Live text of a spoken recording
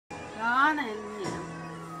Sådan her.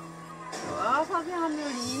 Så får vi ham jo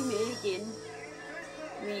lige med igen.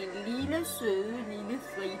 Min lille søde, lille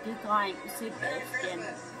fritte dreng Sebastian,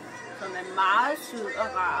 som er meget sød og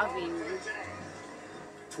rar og venlig.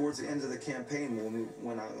 Towards the end of the campaign,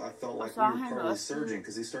 when I felt like we were partly surging,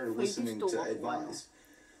 because he started listening to advice.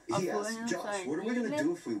 He asked Josh, what are we going to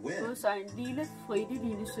do if we win? Og så en lille fritte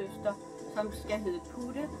lille søster, som skal hedde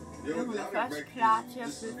Putte. Hun er først klar til at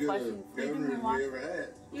flytte fra sin frittemor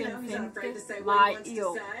den 5. maj i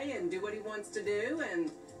år.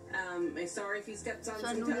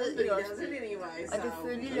 Så nu ved I også det. Og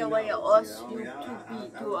selvfølgelig laver jeg også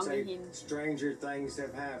YouTube-videoer med hende. Stranger things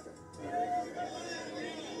have happened.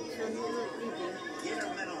 Så nu ved I det. Get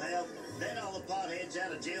our mental health, let all the potheads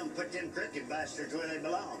out of jail and put them cricket bastards where they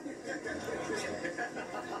belong.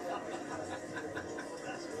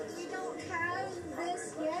 We don't have this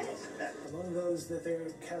yet. Among those that they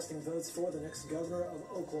are casting votes for, the next governor of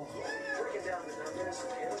Oklahoma. Breaking down the numbers,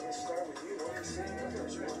 and we'll start with you. What are you seeing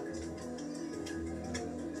numbers wise?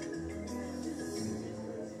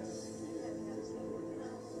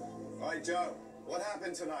 All right, Joe, what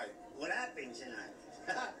happened tonight? What happened tonight?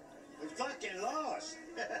 We fucking lost.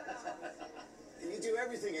 You do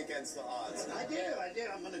everything against the odds. I do.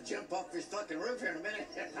 I'm gonna jump off this fucking roof here in a minute.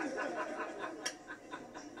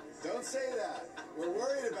 Don't say that. We're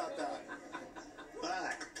worried about that.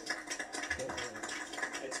 Bye.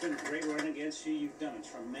 It's been great running against you. You've done a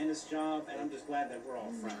tremendous job, and I'm just glad that we're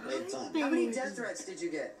all friends. Great fun. How many death threats did you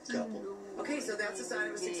get? Couple. Okay, so that's a sign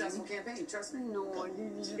of a successful campaign. Trust me. No,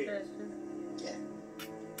 Yeah.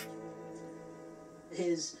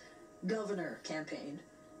 His governor campaign,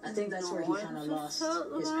 I think that's where he kind of lost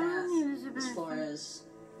his path as far as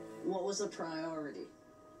what was the priority.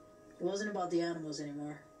 It wasn't about the animals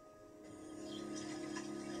anymore.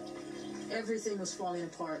 Everything was falling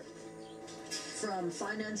apart, from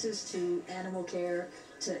finances to animal care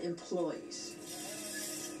to employees.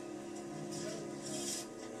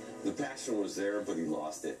 The passion was there, but he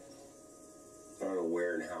lost it. I don't know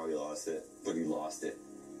where and how he lost it, but he lost it.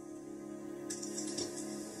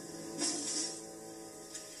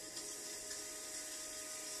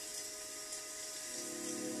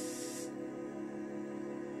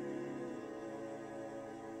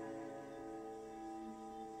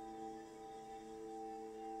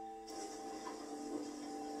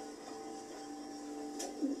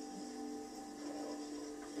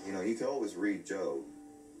 You know, you could always read Joe.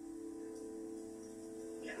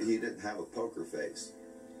 He didn't have a poker face.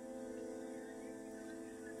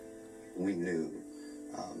 We knew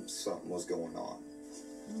something was going on.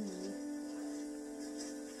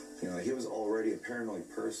 You know, he was already a paranoid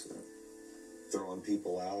person, throwing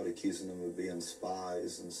people out, accusing them of being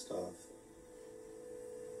spies and stuff.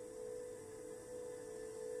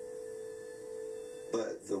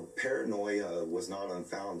 But the paranoia was not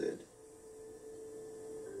unfounded.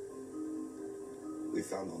 We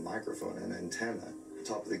found a microphone and antenna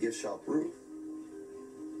top of the gift shop roof.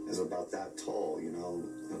 Is about that tall, you know,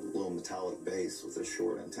 a little metallic base with a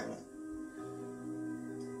short antenna.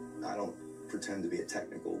 I don't pretend to be a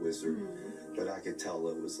technical wizard, but I could tell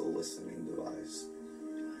it was a listening device.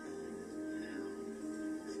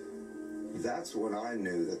 That's when I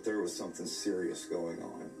knew that there was something serious going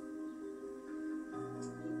on.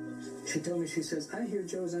 She told me, she says, I hear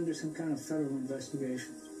Joe's under some kind of federal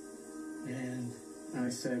investigation. And I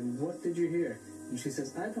said, what did you hear? And she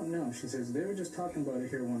says, I don't know. She says, they were just talking about it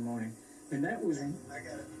here one morning. And that was... I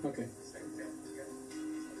got it. Okay.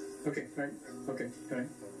 Okay, right. Okay, right.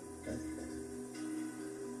 Okay.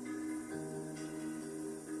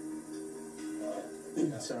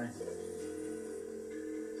 Sorry.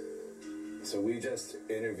 So we just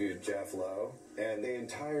interviewed Jeff Lowe, and the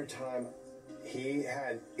entire time he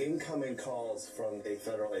had incoming calls from a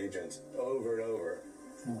federal agent over and over.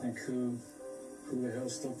 I think who the hell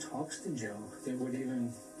still talks to Joe? They would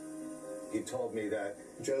even... He told me that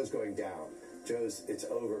Joe's going down. It's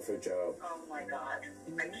over for Joe. Oh my God.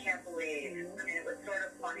 I can't believe. I mean, it was sort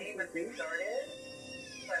of funny when we started,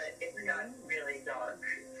 but it's got really dark.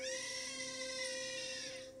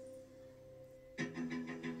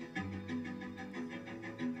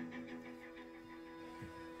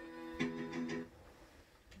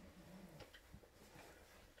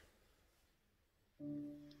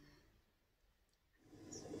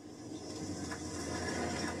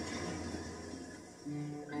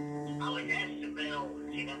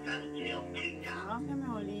 Så kan man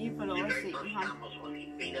jo lige få lov at se ham.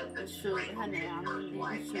 Hvor sød han er, min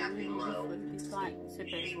lille søde, lille frygtelige dreng,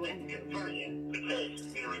 Sebastian.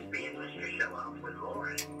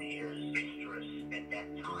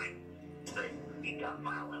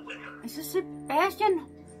 Altså Sebastian,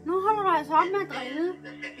 Nu holder du altså op med at drille.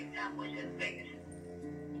 The second time was in Vegas.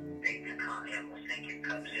 They caught him was thinking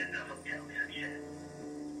comes in the hotels and shit.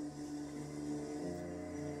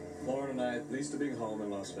 Lauren and I leased a big home in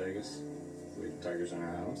Las Vegas. We had tigers in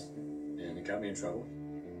our house, and it got me in trouble.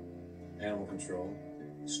 Animal control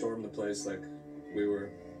stormed the place like we were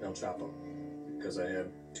El Chapo, because I had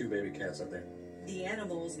 2 baby cats up there. The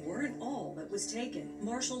animals weren't all that was taken.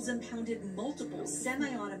 Marshals impounded multiple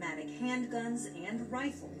semi-automatic handguns and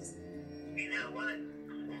rifles. You know what?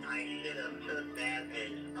 I should have took that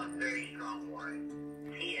as a very strong warning.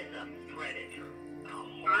 He is a predator.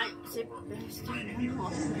 Nej, Sebastian.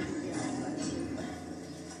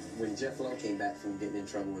 When Jeff Lowe came back from getting in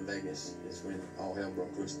trouble in Vegas is when all hell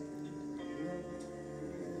broke loose.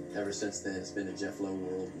 Ever since then, it's been a Jeff Lowe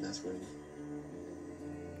world, and that's when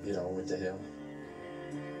it all went to hell.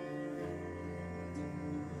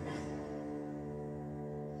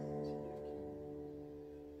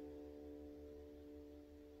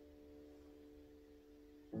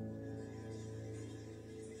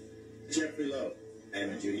 Jeffrey Lowe, I am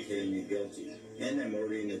adjudicating you guilty, and I'm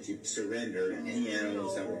ordering that you surrender any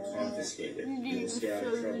animals that were confiscated. You will stay out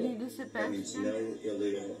of trouble. That means no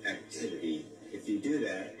illegal activity. If you do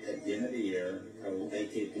that, at the end of the year, I will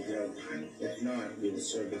vacate the jail time. If not, we will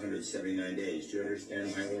serve 179 days. Do you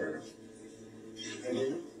understand my order?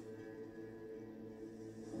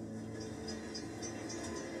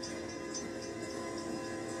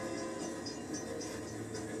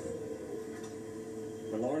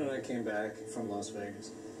 When Lauren and I came back from Las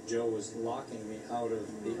Vegas, Joe was locking me out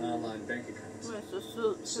of the online bank accounts.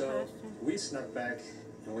 So we snuck back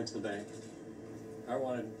and went to the bank. I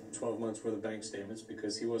wanted 12 months worth of bank statements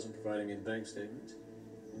because he wasn't providing me the bank statements.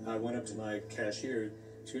 I went up to my cashier.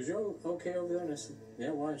 She goes, "Joe, okay over there?" And I said,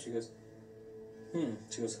 "Yeah, why?" She goes,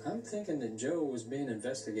 She goes, "I'm thinking that Joe was being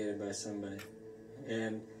investigated by somebody."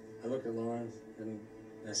 And I looked at Lauren and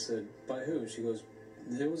I said, "By who?" She goes,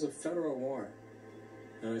 "There was a federal warrant."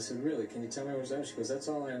 And I said, "Really? Can you tell me what was that?" She goes, "That's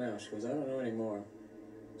all I know." She goes, "I don't know anymore."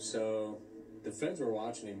 So the feds were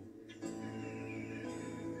watching him.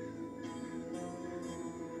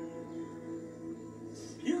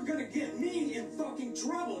 You're gonna get me in fucking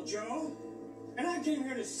trouble, Joe. And I came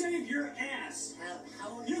here to save your ass.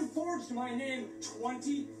 How you forged my name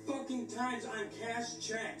 20 fucking times on cash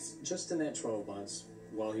checks. Just in that 12 months,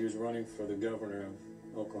 while he was running for the governor of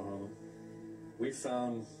Oklahoma, we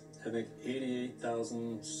found, I think,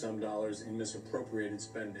 $88,000 some in misappropriated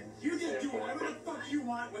spending. You just do whatever the fuck you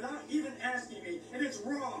want without even asking me, and it's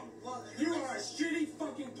wrong. Well, you are a shitty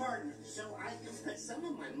fucking partner. So I can put some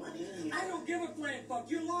of my money in. I don't give a flying fuck.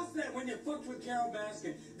 You lost that when you fucked with Carol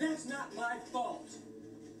Baskin. That's not my fault.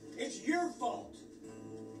 It's your fault.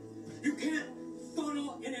 You can't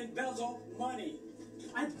funnel and embezzle money.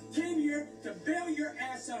 I came here to bail your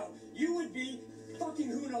ass out. You would be fucking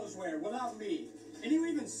who knows where without me. And you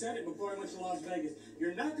even said it before I went to Las Vegas.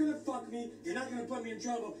 You're not gonna fuck me, you're not gonna put me in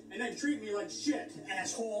trouble, and then treat me like shit,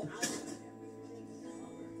 asshole.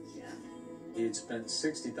 He had spent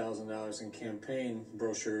 $60,000 in campaign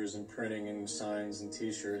brochures and printing and signs and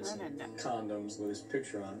T-shirts and condoms with his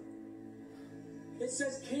picture on it. It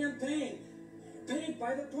says campaign, paid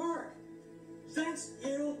by the park. That's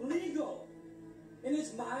illegal. And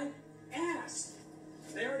it's my ass.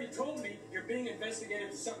 They already told me you're being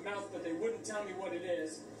investigated for something else, but they wouldn't tell me what it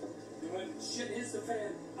is. And when shit hits the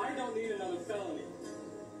fan, I don't need another felony.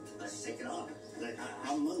 Let's take it off.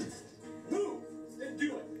 I'll move. Move! Then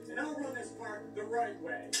do it. And I'll run this park the right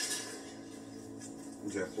way.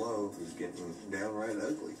 Jeff Lowe is getting downright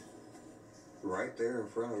ugly. Right there in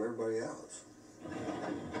front of everybody else.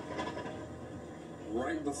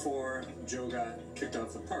 Right before Joe got kicked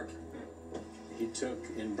off the park, he took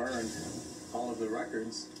and burned all of the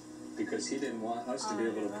records because he didn't want us to be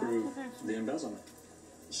able to prove the embezzlement.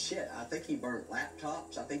 Shit, I think he burnt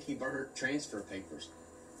laptops. I think he burnt transfer papers.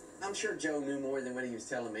 I'm sure Joe knew more than what he was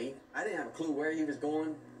telling me. I didn't have a clue where he was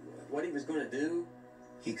going, what he was going to do.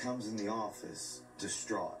 He comes in the office,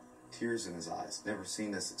 distraught, tears in his eyes. Never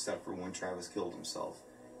seen this except for when Travis killed himself.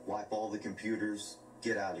 Wipe all the computers,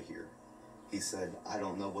 get out of here. He said, "I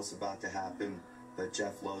don't know what's about to happen, but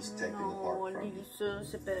Jeff Lowe's taking the park from me."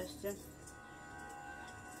 Sebastian.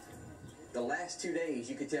 The last 2 days,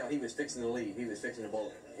 you could tell he was fixing to leave. He was fixing to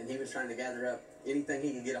bolt. And he was trying to gather up anything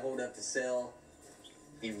he could get a hold of to sell.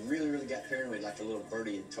 He really, really got paranoid, like a little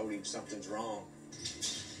birdie had told him something's wrong.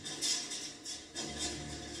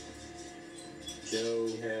 Joe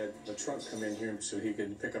had a truck come in here so he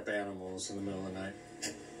could pick up animals in the middle of the night.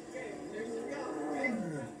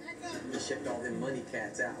 He shipped all them money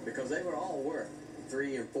cats out because they were all worth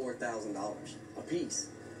 $3,000 and $4,000 a piece.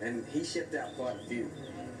 And he shipped out quite a few.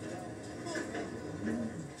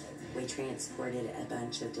 transported a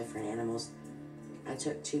bunch of different animals. I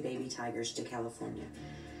took 2 baby tigers to California.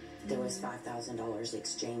 There was $5,000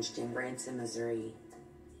 exchanged in Branson, Missouri.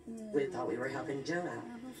 We thought we were helping Joe out.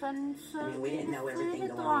 I mean, we didn't know everything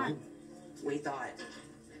going on. We thought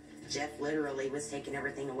Jeff literally was taking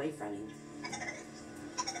everything away from him.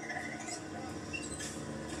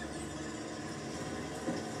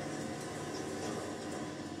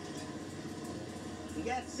 You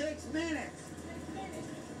got 6 minutes.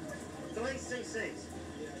 3 CCs.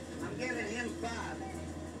 I'm giving him 5.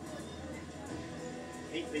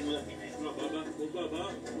 He's been looking at me. Bubba.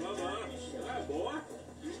 Hi, boy.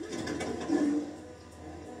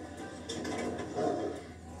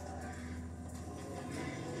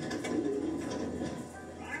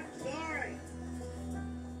 I'm sorry.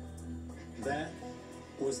 That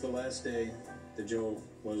was the last day that Joe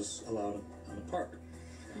was allowed on the park.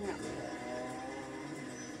 Yeah.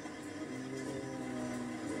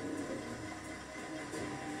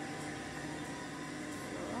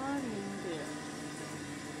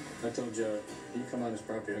 I told Joe, you come on this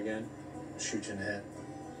property again, I'll shoot you in the head.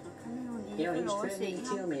 Yeah, he's threatening to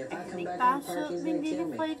kill me. If I come back in the park, he's going to kill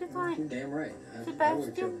me. You're damn right. I would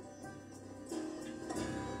have killed him.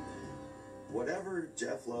 Whatever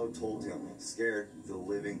Jeff Lowe told him scared the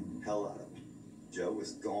living hell out of him. Joe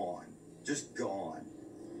was gone. Just gone.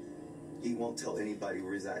 He won't tell anybody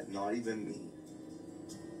where he's at, not even me.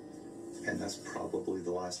 And that's probably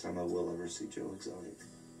the last time I will ever see Joe Exotic.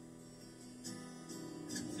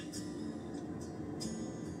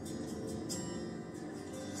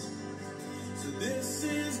 So this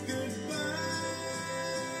is goodbye.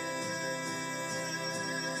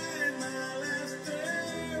 My last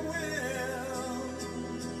farewell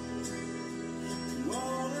to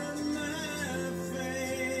all of my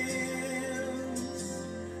fans.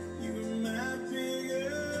 You were my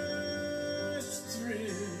biggest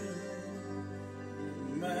thrill.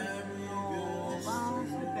 My biggest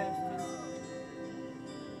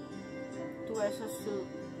Du er så sød,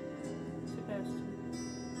 Sebastian.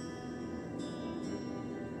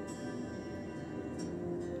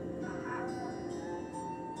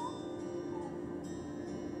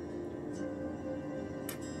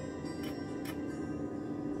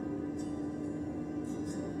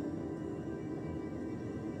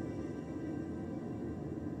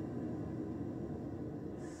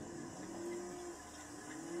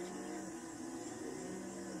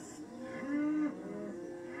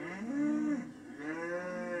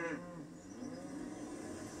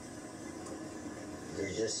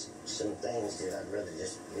 There's just some things that I'd rather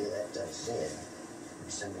just be left unsaid.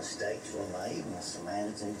 Some mistakes were made and some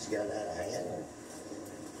attitudes got out of hand. And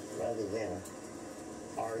rather than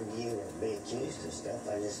argue or be accused of stuff,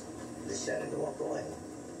 I just decided to walk away.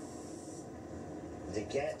 The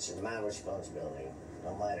cats are my responsibility,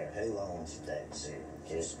 no matter who owns that zoo,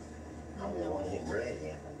 because I'm the one who bred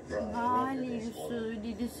him and brought him into this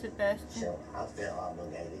world. So I feel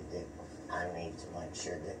obligated that I need to make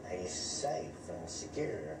sure that he's safe and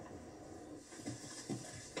secure.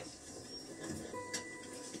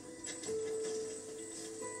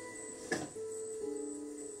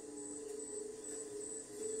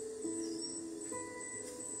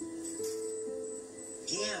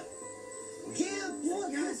 Gimp,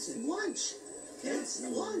 look, it's lunch. It's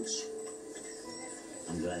lunch.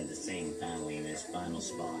 I'm glad to see him finally in his final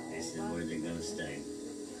spot. This is where they're gonna stay.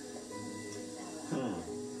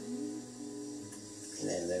 And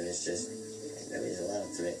then there was a lot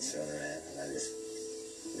of threats thrown around, and I just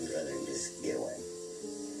would rather just get away.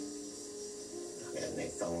 I got no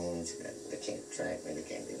phones, they can't track me, they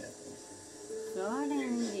can't do nothing. Sådan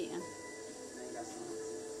der.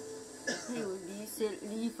 Det er jo lige selv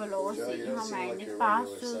lige få lov at se ham Anne. Bare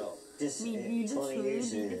sød. Min lille søde,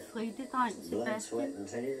 lille fritte dreng, Blood, sweat, Sebastian. and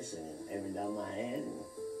tears, and every time I had, and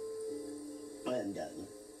I'm done.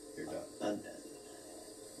 You're done. I'm done.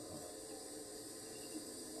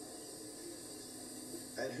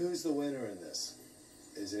 And who's the winner in this?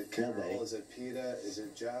 Is it Carol? Nobody. Is it PETA? Is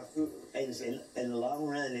it Jeff? Who? In the long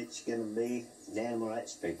run, it's going to be the animal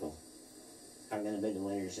rights people are going to be the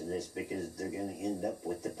winners in this, because they're going to end up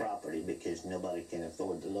with the property because nobody can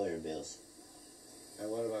afford the lawyer bills.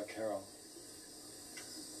 And what about Carol?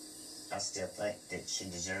 I still think that she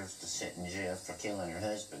deserves to sit in jail for killing her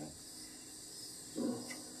husband.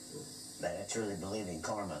 But I truly believe in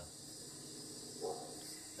karma.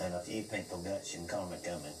 And a few people got some karma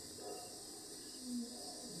coming.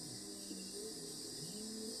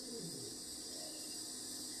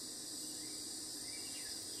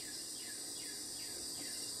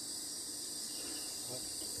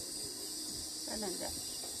 Sådan der.